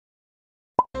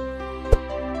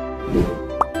Hello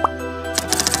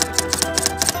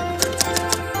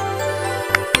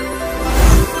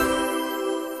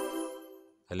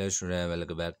student,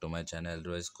 welcome back to my channel.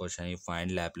 Today's question is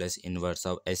find Laplace inverse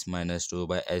of s minus 2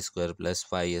 by s square plus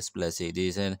 5s plus 6.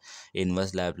 This is an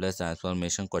inverse Laplace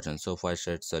transformation question. So first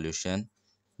set solution,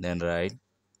 then write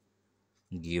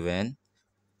given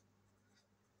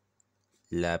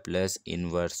Laplace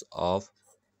inverse of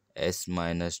s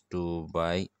minus 2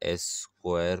 by s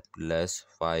square plus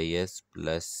 5s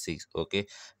plus 6. Okay,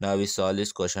 now we solve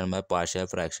this question by partial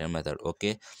fraction method.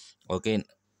 Okay,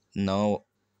 now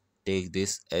take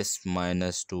this s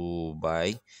minus 2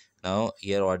 by, now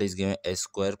here what is given, s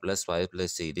square plus 5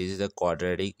 plus 6. This is a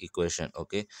quadratic equation.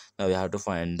 Okay, now we have to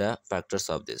find the factors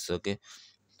of this. Okay,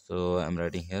 so I'm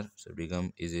writing here, so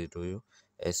become easy to you,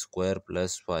 s square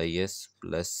plus 5s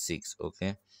plus 6.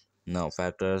 Okay, now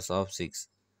factors of 6,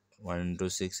 1 into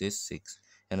 6 is 6,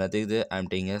 and nothing there, I'm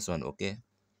taking as 1. Okay,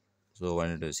 so 1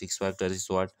 into 6 factor is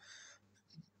what,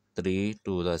 3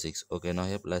 to the 6. Okay, now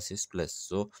here plus is plus,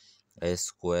 so s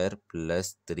square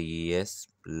plus 3s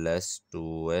plus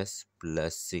 2s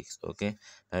plus 6. Okay,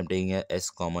 I'm taking a s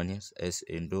common here, s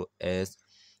into s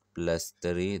plus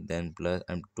 3, then plus,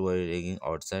 I'm 2 are taking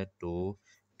outside, 2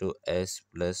 to s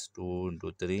plus 2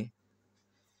 into 3,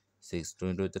 6, 2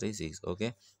 into 3, 6.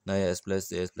 Okay, now s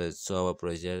plus s plus, so our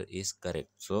procedure is correct.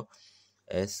 So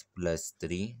s plus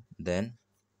 3, then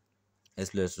s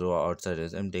plus 2 outside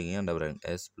is, I'm taking a double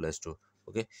s plus 2.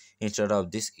 Okay, instead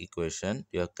of this equation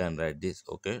you can write this.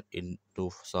 Okay, in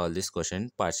to solve this question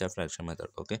partial fraction method.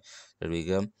 Okay, that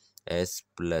become s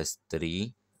plus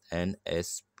 3 and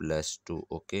s plus 2.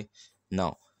 Okay,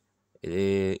 now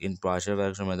in partial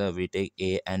fraction method we take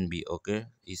a and b. Okay,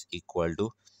 is equal to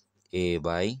a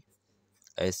by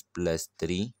s plus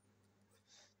 3,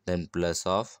 then plus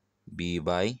of b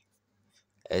by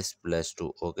s plus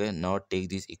 2. Okay, now take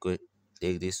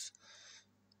this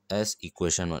as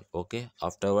equation 1. Okay,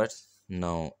 afterwards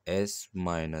now s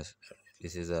minus,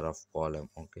 this is a rough column.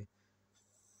 Okay,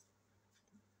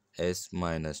 s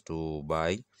minus 2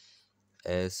 by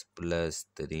s plus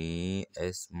 3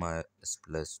 s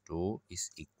plus 2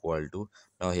 is equal to,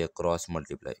 now here cross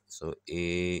multiply, so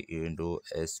a into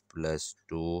s plus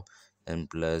 2 and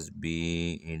plus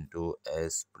b into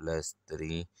s plus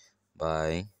 3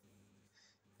 by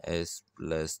s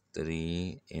plus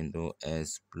 3 into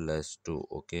s plus 2.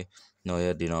 Okay, now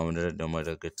here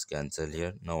denominator gets cancelled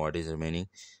here. Now what is remaining,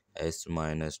 s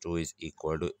minus 2 is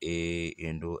equal to a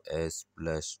into s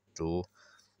plus 2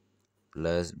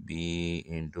 plus b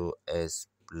into s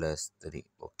plus 3.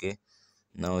 Okay,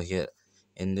 now here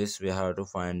in this we have to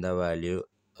find the value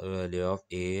of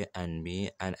a and b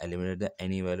and eliminate the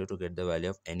any value to get the value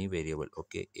of any variable.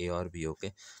 Okay, a or b.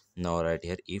 Okay, now right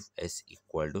here, if s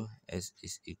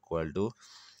is equal to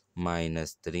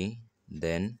minus 3,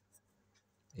 then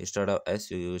instead of s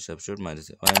you substitute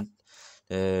minus and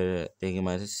taking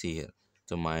minus c here,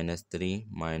 so minus 3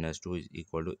 minus 2 is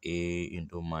equal to a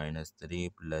into minus 3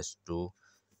 plus 2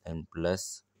 and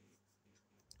plus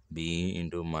b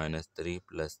into minus 3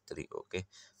 plus 3. Okay,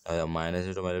 minus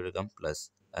into minus become plus,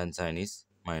 and sign is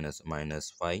minus,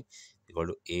 minus 5 equal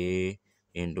to a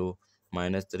into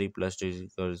minus 3 plus 2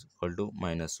 is equal to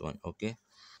minus 1. Okay,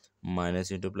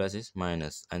 minus into plus is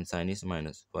minus, and sign is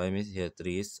minus. Why means here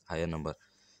 3 is higher number,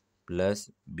 plus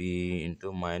b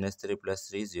into minus 3 plus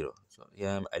 3 is 0. So here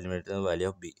I am eliminating the value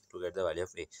of b to get the value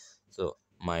of a. So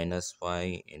minus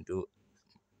 5 into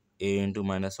a into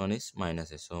minus 1 is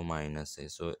minus a, so minus a,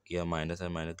 so here minus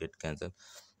and minus get cancelled,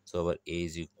 so our a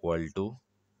is equal to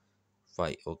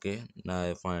 5. Okay, now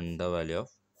I find out the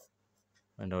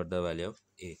value of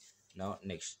a. Now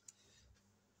next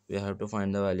we have to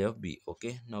find the value of b.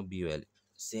 Okay, now b value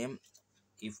same,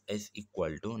 if s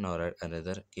equal to, now write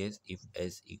another case, if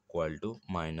s equal to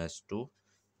minus 2,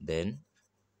 then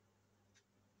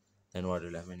what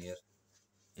will happen here,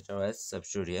 it has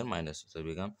substitute here minus, so it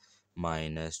become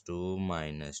minus 2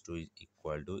 is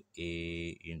equal to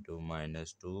a into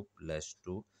minus 2 plus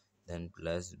 2, then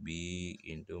plus b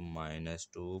into minus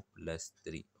 2 plus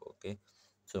 3. Okay,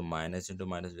 so minus into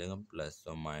minus become plus,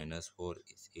 so minus 4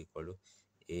 is equal to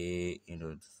a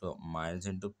into, so minus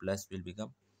into plus will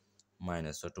become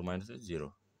minus, so 2 minus is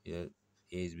 0. Here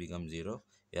a is become 0.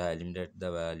 Yeah, eliminate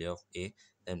the value of a,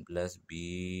 then plus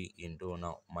b into,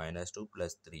 now minus 2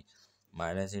 plus 3,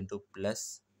 minus into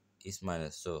plus is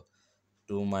minus, so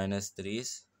 2 minus 3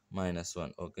 is minus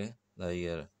 1. Okay, the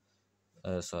here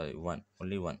sorry, 1,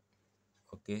 only 1.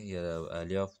 Okay, here the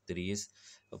value of 3 is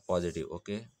positive.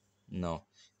 Okay, now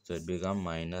so it become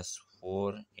minus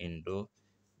 4 into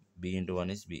b into 1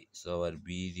 is b, so our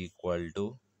b is equal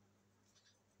to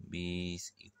b is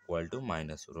equal to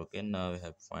 -4. Okay, now we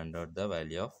have to find out the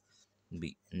value of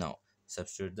b. Now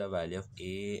substitute the value of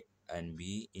a and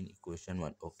b in equation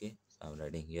 1. Okay, so I'm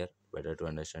writing here better to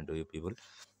understand to you people,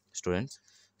 students.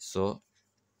 So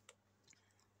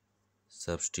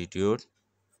substitute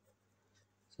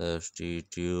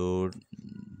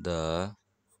the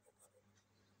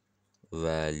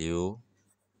value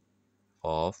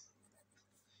of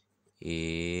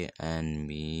a and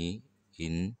b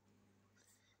in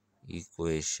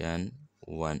equation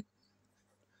 1.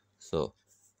 So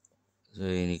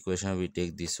in equation we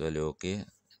take this value. Okay,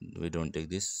 we don't take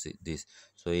this.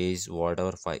 So a is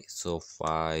whatever 5, so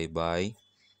 5 by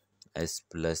s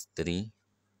plus 3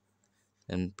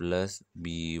 and plus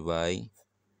b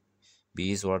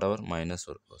is whatever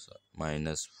 -4, oh, sorry,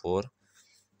 -4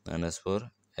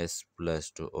 s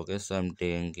plus 2. Okay, so I'm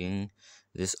taking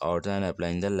this out and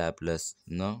applying the Laplace.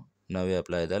 Now we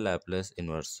apply the Laplace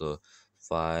inverse. So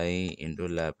 5 into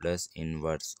Laplace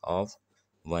inverse of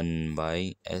 1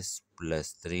 by s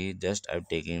plus 3. Just I'm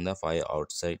taking the 5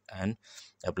 outside and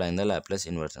applying the Laplace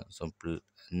inverse. So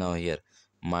now here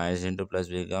minus into plus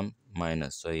become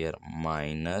minus, so here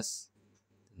minus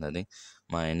nothing,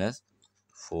 minus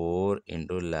 4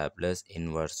 into Laplace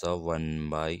inverse of 1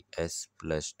 by s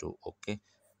plus 2. Okay,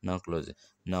 now close it.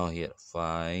 Now here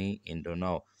 5 into,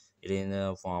 now it is in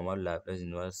the form of Laplace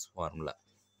inverse formula,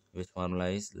 which formula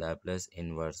is Laplace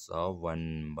inverse of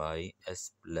 1 by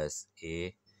s plus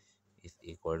a is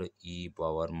equal to e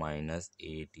power minus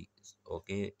 80.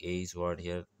 Okay, a is what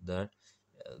here, that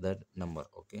number.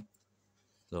 Okay,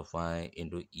 so 5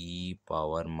 into e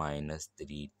power minus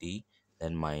 3t,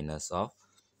 then minus of,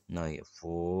 now here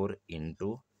 4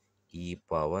 into e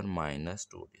power minus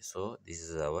 2t. So this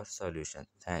is our solution.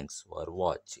 Thanks for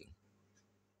watching.